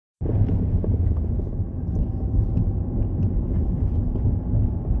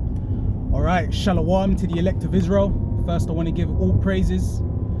Right, Shalom to the elect of Israel. First, I want to give all praises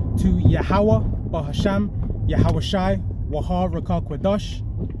to Yahweh, Bahasham, Yahweh Shai, Wahar, Rakah, Kwadash,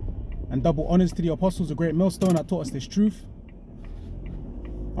 and double honors to the apostles, a great millstone that taught us this truth.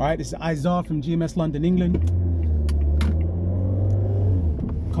 Alright, this is Isaiah from GMS London, England,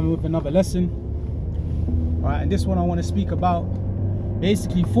 coming with another lesson. Alright, and this one I want to speak about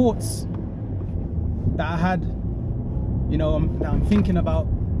basically thoughts that I had, you know, that I'm thinking about,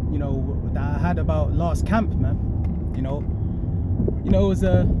 you know, that I had about last camp, man. You know, it was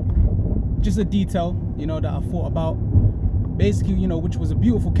just a detail, you know, that I thought about, basically, you know, which was a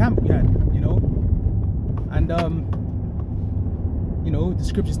beautiful camp we had, you know, and you know, the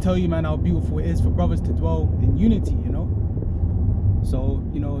scriptures tell you, man, how beautiful it is for brothers to dwell in unity, you know. So,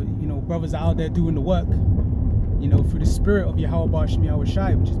 you know, brothers are out there doing the work, you know, through the spirit of Yahweh Bahasham Yahweh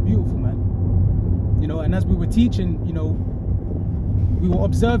Shai, which is beautiful, man. You know, and as we were teaching, you know, we were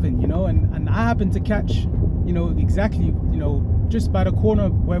observing, you know, and I happened to catch, you know, exactly, you know, just by the corner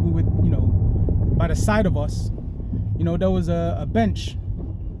where we would, you know, by the side of us, you know, there was a bench,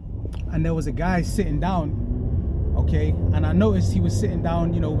 and there was a guy sitting down, okay, and I noticed he was sitting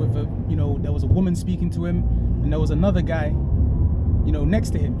down, you know, with a, you know, there was a woman speaking to him, and there was another guy, you know,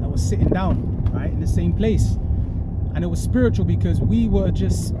 next to him that was sitting down, right, in the same place. And it was spiritual because we were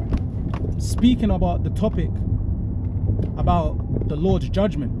just speaking about the topic about the Lord's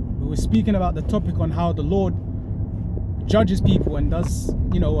judgment. We were speaking about the topic on how the Lord judges people and does,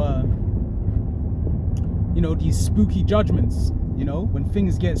 you know, these spooky judgments, you know, when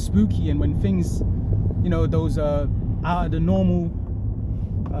things get spooky and when things, you know, those out of the normal,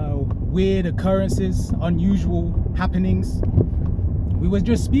 weird occurrences, unusual happenings. We were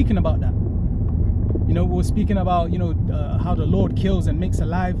just speaking about that. You know, we were speaking about, you know, how the Lord kills and makes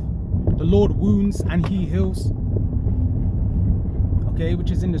alive. The Lord wounds and he heals. Okay,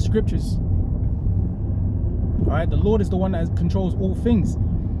 which is in the scriptures. All right, the Lord is the one that controls all things.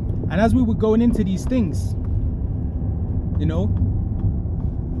 And as we were going into these things, you know,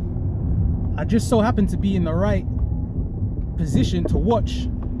 I just so happened to be in the right position to watch,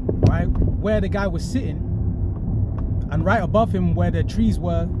 right, where the guy was sitting, and right above him where the trees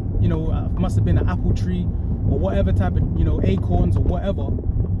were, you know, must have been an apple tree or whatever type of, you know, acorns or whatever.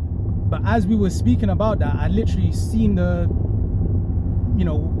 But as we were speaking about that, I literally seen the, you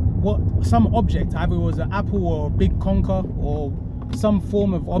know, what, some object, either it was an apple or a big conker or some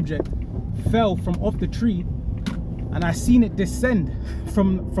form of object, fell from off the tree, and I seen it descend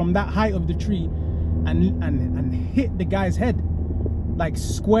from that height of the tree and hit the guy's head, like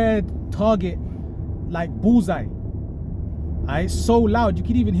squared target, like bullseye. So loud you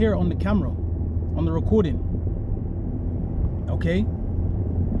could even hear it on the camera, on the recording. Okay,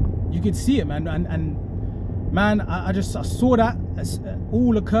 you could see it, man, and man, I saw that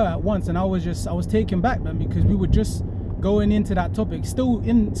all occur at once, and I was taken back, man, because we were just going into that topic, still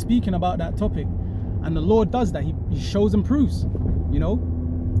in speaking about that topic, and the Lord does that. He shows and proves, you know.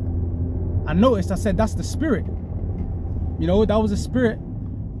 I noticed, I said, that's the spirit, you know, that was a spirit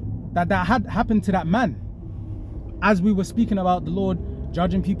that had happened to that man as we were speaking about the Lord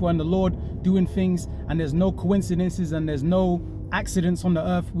judging people and the Lord doing things, and there's no coincidences and there's no accidents on the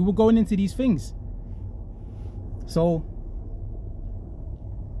earth. We were going into these things. So,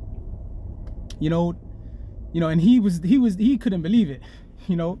 you know, and he couldn't believe it.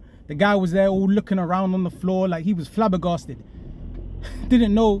 You know, the guy was there all looking around on the floor like he was flabbergasted.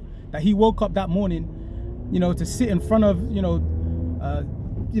 Didn't know that he woke up that morning, you know, to sit in front of, you know,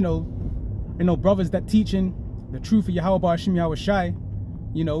 brothers that teaching the truth of Yahweh Bahasham Yahweh Shai,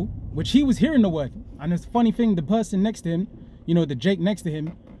 you know, which he was hearing the word. And it's a funny thing, the person next to him, you know, the Jake next to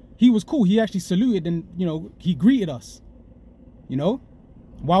him, he was cool. He actually saluted and, you know, he greeted us, you know,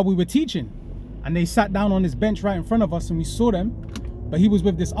 while we were teaching. And they sat down on this bench right in front of us and we saw them. But he was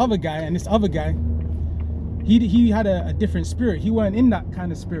with this other guy, and this other guy, he had a different spirit. He weren't in that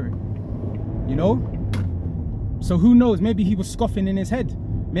kind of spirit, you know. So who knows? Maybe he was scoffing in his head.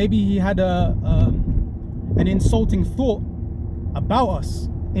 Maybe he had an insulting thought about us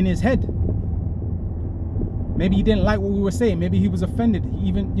in his head. Maybe he didn't like what we were saying. Maybe he was offended. He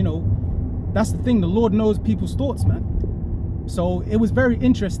even, you know, that's the thing. The Lord knows people's thoughts, man. So it was very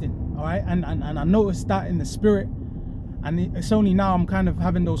interesting, all right? And I noticed that in the spirit. And it's only now I'm kind of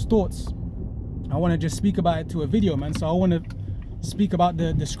having those thoughts. I want to just speak about it to a video, man. So I want to speak about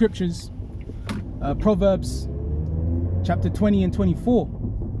the scriptures. Proverbs chapter 20 and 24.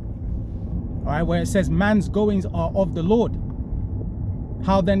 All right, where it says, man's goings are of the Lord.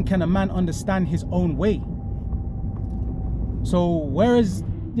 How then can a man understand his own way? So whereas,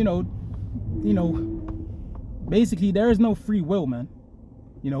 you know, basically there is no free will, man.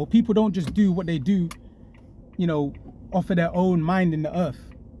 You know, people don't just do what they do, you know, off of their own mind in the earth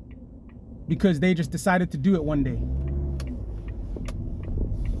because they just decided to do it one day.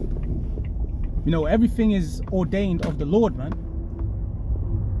 You know, everything is ordained of the Lord, man.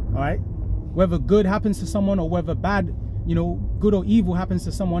 All right? Whether good happens to someone or whether bad, you know, good or evil happens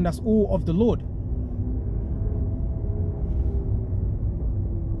to someone, that's all of the Lord.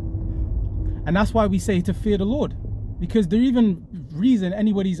 And that's why we say to fear the Lord. Because the even reason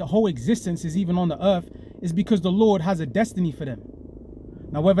anybody's whole existence is even on the earth is because the Lord has a destiny for them.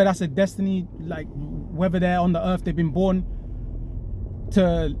 Now, whether that's a destiny, like whether they're on the earth, they've been born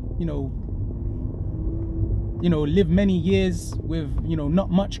to, you know, live many years with, you know,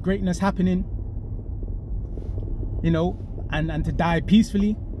 not much greatness happening, you know, and to die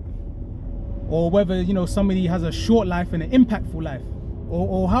peacefully, or whether, you know, somebody has a short life and an impactful life,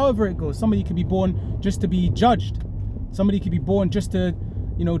 or however it goes. Somebody could be born just to be judged. Somebody could be born just to,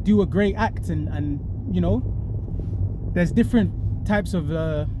 you know, do a great act, and you know, there's different types of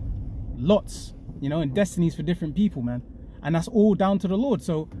lots, you know, and destinies for different people, man, and that's all down to the Lord.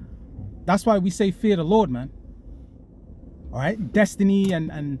 So that's why we say fear the Lord, man. All right, destiny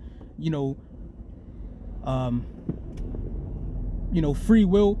and you know, free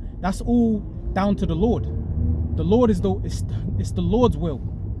will, that's all down to the Lord. The Lord is it's the Lord's will.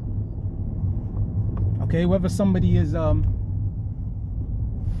 Okay, whether somebody is all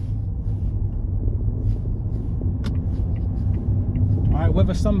right,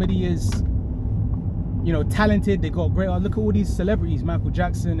 whether somebody is, you know, talented, they got great. Look at all these celebrities, Michael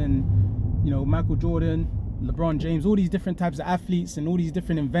Jackson and, you know, Michael Jordan, LeBron James, all these different types of athletes and all these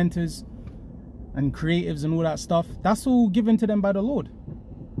different inventors and creatives and all that stuff. That's all given to them by the Lord.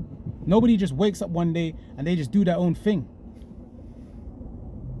 Nobody just wakes up one day and they just do their own thing.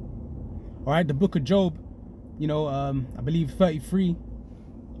 All right, the book of Job, you know, I believe 33,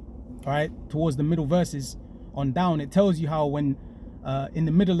 all right, towards the middle verses on down, it tells you how when in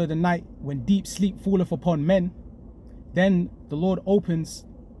the middle of the night, when deep sleep falleth upon men, then the Lord opens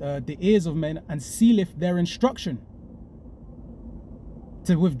the ears of men and sealeth their instruction,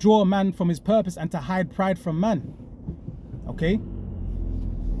 to withdraw man from his purpose and to hide pride from man. Okay,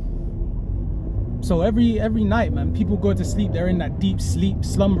 so every night, man, people go to sleep, they're in that deep sleep,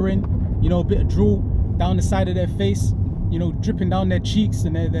 slumbering, you know, a bit of drool down the side of their face, you know, dripping down their cheeks,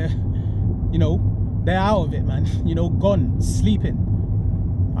 and they're you know, they're out of it, man, you know, gone, sleeping.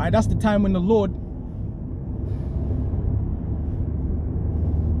 All right, that's the time when the Lord,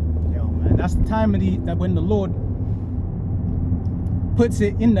 that's the time that when the Lord puts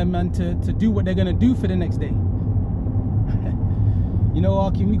it in them, man, to do what they're gonna do for the next day. You know,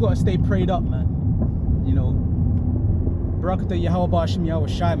 Akim, we gotta stay prayed up, man. You know, Barakatah Yahweh Ba'ashim Yahweh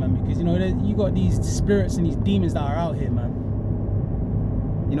Shai, man, because, you know, you got these spirits and these demons that are out here, man.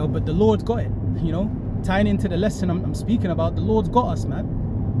 You know, but the Lord's got it. You know, tying into the lesson I'm speaking about, the Lord's got us, man.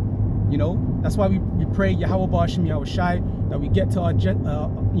 You know, that's why we pray Yahweh Ba'ashim Yahweh Shai, that we get to our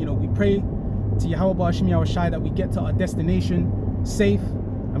you know, we pray to Yahweh Ba'ashim Yahweh Shai that we get to our destination safe,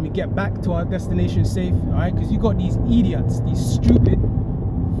 and we get back to our destination safe. All right, because you got these idiots, these stupid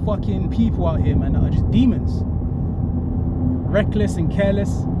fucking people out here, man, that are just demons, reckless and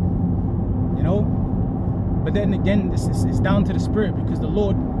careless, you know. But then again, it's down to the spirit, because the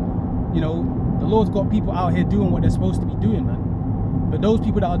Lord, you know, the Lord's got people out here doing what they're supposed to be doing, man. But those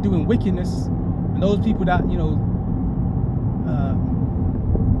people that are doing wickedness, and those people that, you know,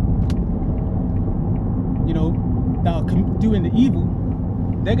 that are doing the evil,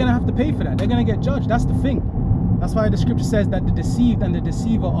 they're gonna have to pay for that. They're gonna get judged. That's the thing. That's why the scripture says that the deceived and the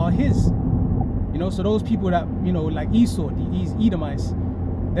deceiver are his. You know, so those people that, you know, like Esau, these Edomites,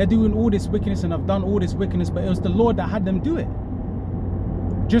 they're doing all this wickedness and have done all this wickedness, but it was the Lord that had them do it.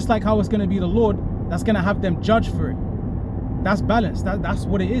 Just like how it's gonna be the Lord that's gonna have them judge for it. That's balance. That's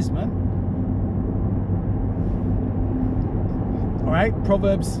what it is, man. All right,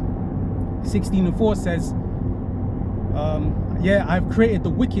 Proverbs 16:4 says, yeah, I've created the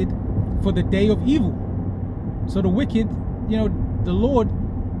wicked for the day of evil. So the wicked, you know, the Lord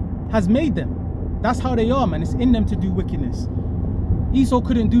has made them. That's how they are, man. It's in them to do wickedness. Esau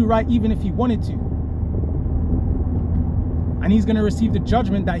couldn't do right even if he wanted to, and he's gonna receive the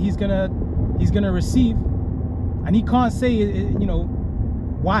judgment that he's gonna receive. And he can't say, you know,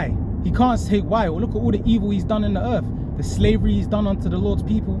 why. He can't say why. Well, look at all the evil he's done in the earth, the slavery he's done unto the Lord's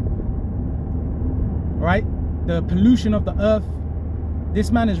people, right? The pollution of the earth. This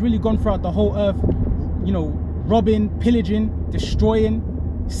man has really gone throughout the whole earth, you know, robbing, pillaging, destroying,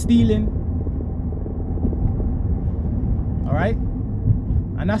 stealing. All right,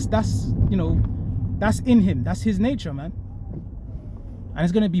 and that's you know, that's in him. That's his nature, man. And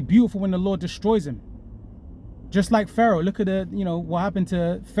it's going to be beautiful when the Lord destroys him. Just like Pharaoh. Look at the, you know, what happened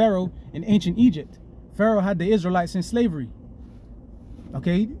to Pharaoh in ancient Egypt. Pharaoh had the Israelites in slavery.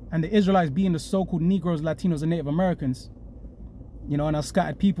 Okay? And the Israelites being the so-called Negroes, Latinos, and Native Americans. You know, and our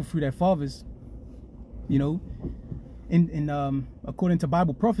scattered people through their fathers. You know, according to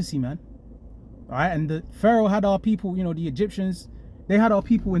Bible prophecy, man. All right? And the Pharaoh had our people, you know, the Egyptians, they had our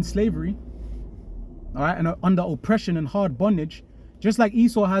people in slavery. All right? And under oppression and hard bondage. Just like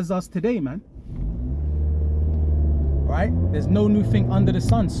Esau has us today, man. Right? There's no new thing under the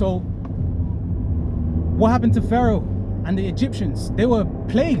sun. So what happened to Pharaoh and the Egyptians? They were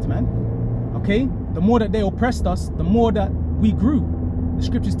plagued, man. Okay? The more that they oppressed us, the more that we grew. The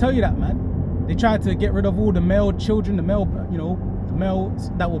scriptures tell you that, man. They tried to get rid of all the male children, the male, you know, the males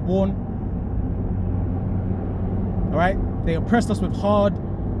that were born. All right? They oppressed us with hard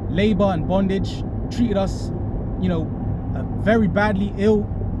labor and bondage, treated us, you know, very badly,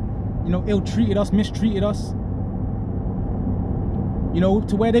 ill-treated us, mistreated us. You know,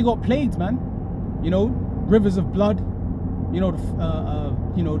 to where they got plagued, man. You know, rivers of blood. You know,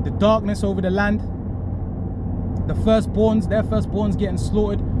 the darkness over the land. The firstborns, their firstborns getting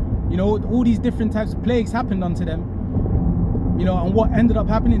slaughtered. You know, all these different types of plagues happened unto them. You know, and what ended up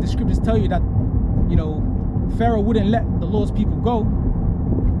happening, the scriptures tell you that, you know, Pharaoh wouldn't let the Lord's people go.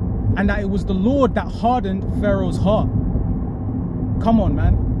 And that it was the Lord that hardened Pharaoh's heart. Come on,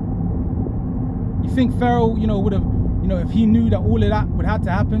 man. You think Pharaoh, you know, would have, you know, if he knew that all of that would have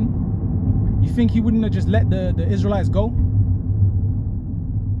to happen, you think he wouldn't have just let the Israelites go?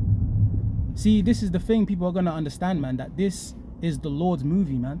 See, this is the thing people are going to understand, man, that this is the Lord's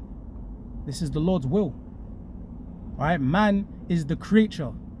movie, man. This is the Lord's will. All right? Man is the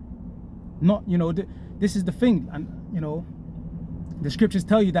creature. Not, you know, this is the thing. And, you know, the scriptures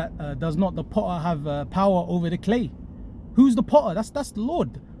tell you that does not the potter have power over the clay? Who's the potter? That's the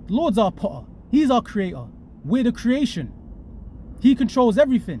Lord. The Lord's our potter. He's our creator. We're the creation. He controls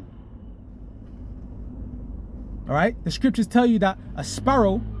everything. All right? The scriptures tell you that a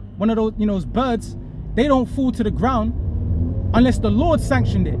sparrow, one of those, you know, those birds, they don't fall to the ground unless the Lord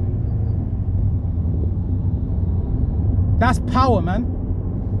sanctioned it. That's power, man.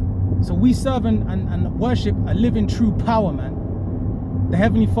 So we serve and worship a living true power, man. The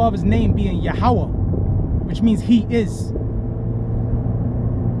Heavenly Father's name being Yahweh, which means He is.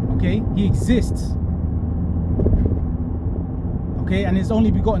 Okay? He exists. Okay? And His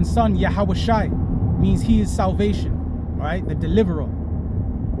only begotten Son, Yahweh Shai, means He is salvation. Right? The deliverer.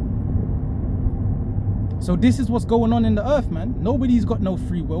 So this is what's going on in the earth, man. Nobody's got no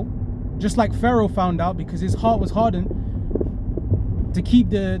free will. Just like Pharaoh found out, because his heart was hardened to keep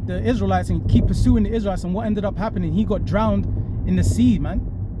the Israelites and keep pursuing the Israelites. And what ended up happening, he got drowned in the sea, man.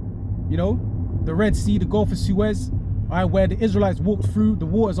 You know, the Red Sea, the Gulf of Suez, right, where the Israelites walked through the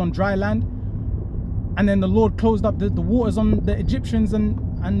waters on dry land. And then the Lord closed up the waters on the Egyptians and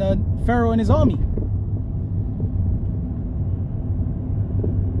Pharaoh and his army.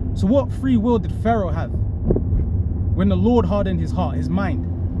 So what free will did Pharaoh have when the Lord hardened his heart, his mind,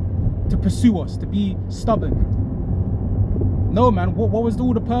 to pursue us, to be stubborn? No, man. What was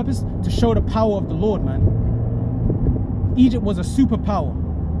all the purpose? To show the power of the Lord, man. Egypt was a superpower,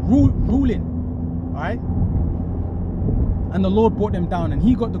 ruling, all right? And the Lord brought them down, and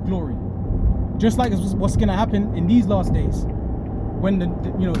He got the glory. Just like what's going to happen in these last days, when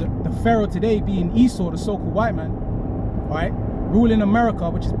the Pharaoh today being Esau, the so-called white man, all right, ruling America,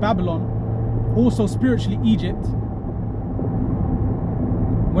 which is Babylon, also spiritually Egypt.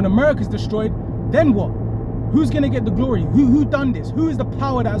 When America's destroyed, then what? Who's going to get the glory? Who done this? Who is the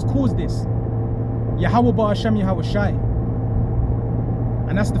power that has caused this? Yahweh Ba'Hashem Yahweh Shai.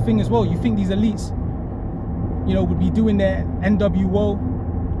 And that's the thing as well. You think these elites, you know, would be doing their NWO,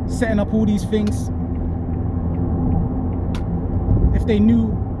 setting up all these things, if they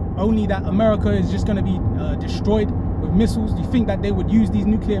knew only that America is just going to be destroyed with missiles? Do you think that they would use these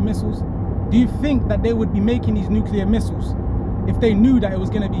nuclear missiles? Do you think that they would be making these nuclear missiles if they knew that it was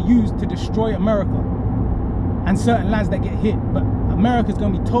going to be used to destroy America and certain lands that get hit? But America is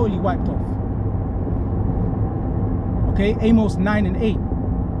going to be totally wiped off. Okay, Amos 9 and 8.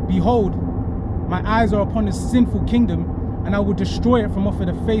 Behold, my eyes are upon this sinful kingdom, and I will destroy it from off of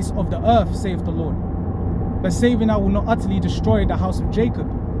the face of the earth, saith the Lord. But saving, I will not utterly destroy the house of Jacob.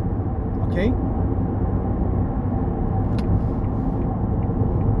 Okay?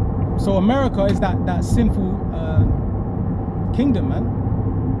 So America is that sinful kingdom, man.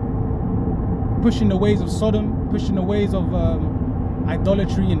 Pushing the ways of Sodom, pushing the ways of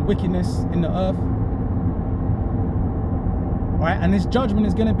idolatry and wickedness in the earth. Right? And this judgment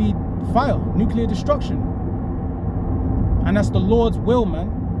is going to be fire, nuclear destruction. And that's the Lord's will,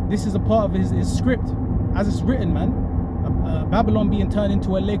 man. This is a part of his script, as it's written, man. Babylon being turned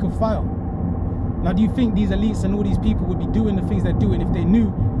into a lake of fire. Now, do you think these elites and all these people would be doing the things they're doing if they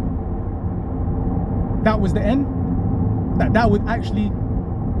knew that was the end? That would actually,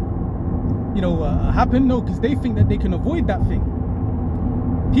 you know, happen? No, because they think that they can avoid that thing.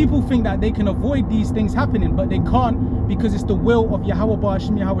 People think that they can avoid these things happening, but they can't, because it's the will of Yahweh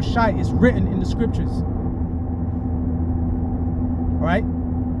Ba'ashem Yahweh Shai. It's written in the scriptures. Right?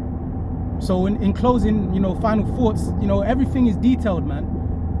 So in closing, you know, final thoughts, you know, everything is detailed, man.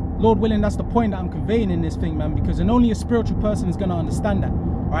 Lord willing, that's the point that I'm conveying in this thing, man, because only a spiritual person is going to understand that.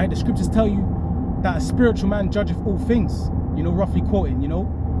 Right? The scriptures tell you that a spiritual man judgeth all things, you know, roughly quoting, you know,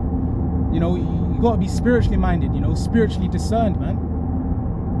 you got to be spiritually minded, you know, spiritually discerned, man.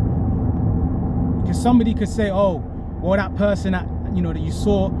 Because somebody could say, oh, well, that person that, you know, that you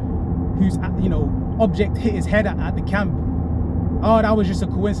saw whose, you know, object hit his head at the camp, oh, that was just a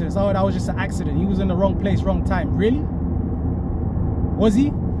coincidence. Oh, that was just an accident. He was in the wrong place, wrong time. Really? Was he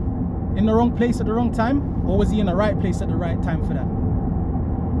in the wrong place at the wrong time? Or was he in the right place at the right time for that?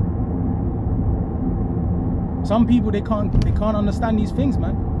 Some people, they can't understand these things,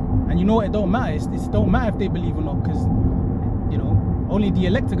 man. And you know what? It don't matter. It don't matter if they believe or not, because, you know, only the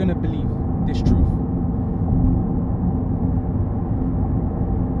elect are going to believe this truth.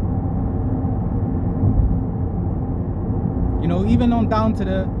 You know, even on down to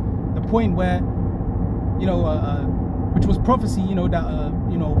the point where, you know, which was prophecy, you know, that,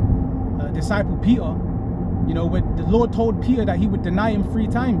 you know, disciple Peter, you know, where the Lord told Peter that he would deny him 3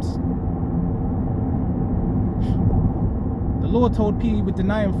 times. The Lord told Peter he would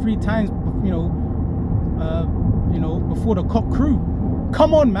deny him 3 times, you know, before the cock crew.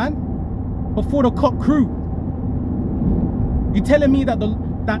 Come on, man, before the cock crew. You telling me that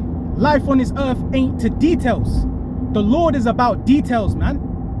that life on this earth ain't to details? The Lord is about details, man.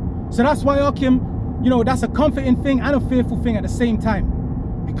 So that's why, Akim, you know, that's a comforting thing and a fearful thing at the same time.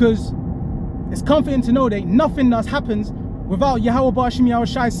 Because it's comforting to know that nothing that happens without Yahweh Ba'ashem Yahweh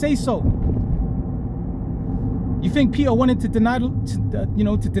Shai say so. You think Peter wanted to deny, you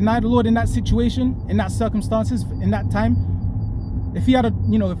know, to deny the Lord in that situation, in that circumstances, in that time? If he had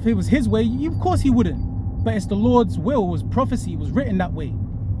you know, if it was his way, of course he wouldn't. But it's the Lord's will. It was prophecy. It was written that way.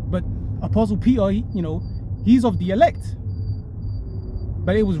 But Apostle Peter, you know, he's of the elect,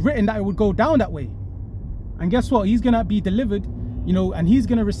 but it was written that it would go down that way. And guess what? He's gonna be delivered, you know, and he's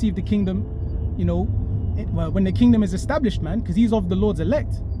gonna receive the kingdom, you know, when the kingdom is established, man, because he's of the Lord's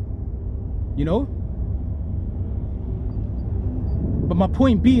elect, you know. But my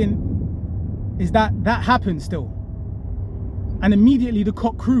point being is that that happened still, and immediately the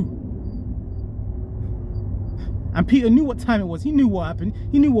cock crew. And Peter knew what time it was. He knew what happened.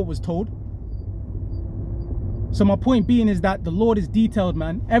 He knew what was told. So my point being is that the Lord is detailed,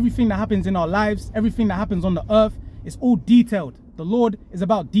 man. Everything that happens in our lives, everything that happens on the earth, is all detailed. The Lord is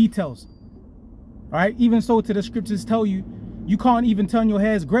about details. All right? Even so, to the scriptures tell you, you can't even turn your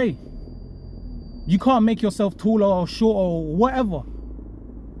hairs grey. You can't make yourself taller or shorter or whatever.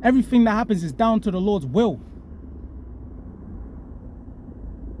 Everything that happens is down to the Lord's will.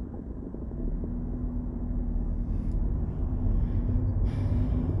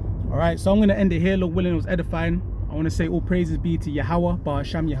 Alright, so I'm going to end it here. Lord willing, it was edifying. I want to say all praises be to Yahweh,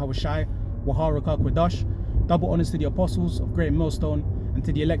 Ba'ashem Yahweh Shai, Waharakah Kwadash. Double honors to the apostles of Great Millstone, and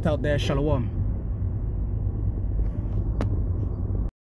to the elect out there, Shalom.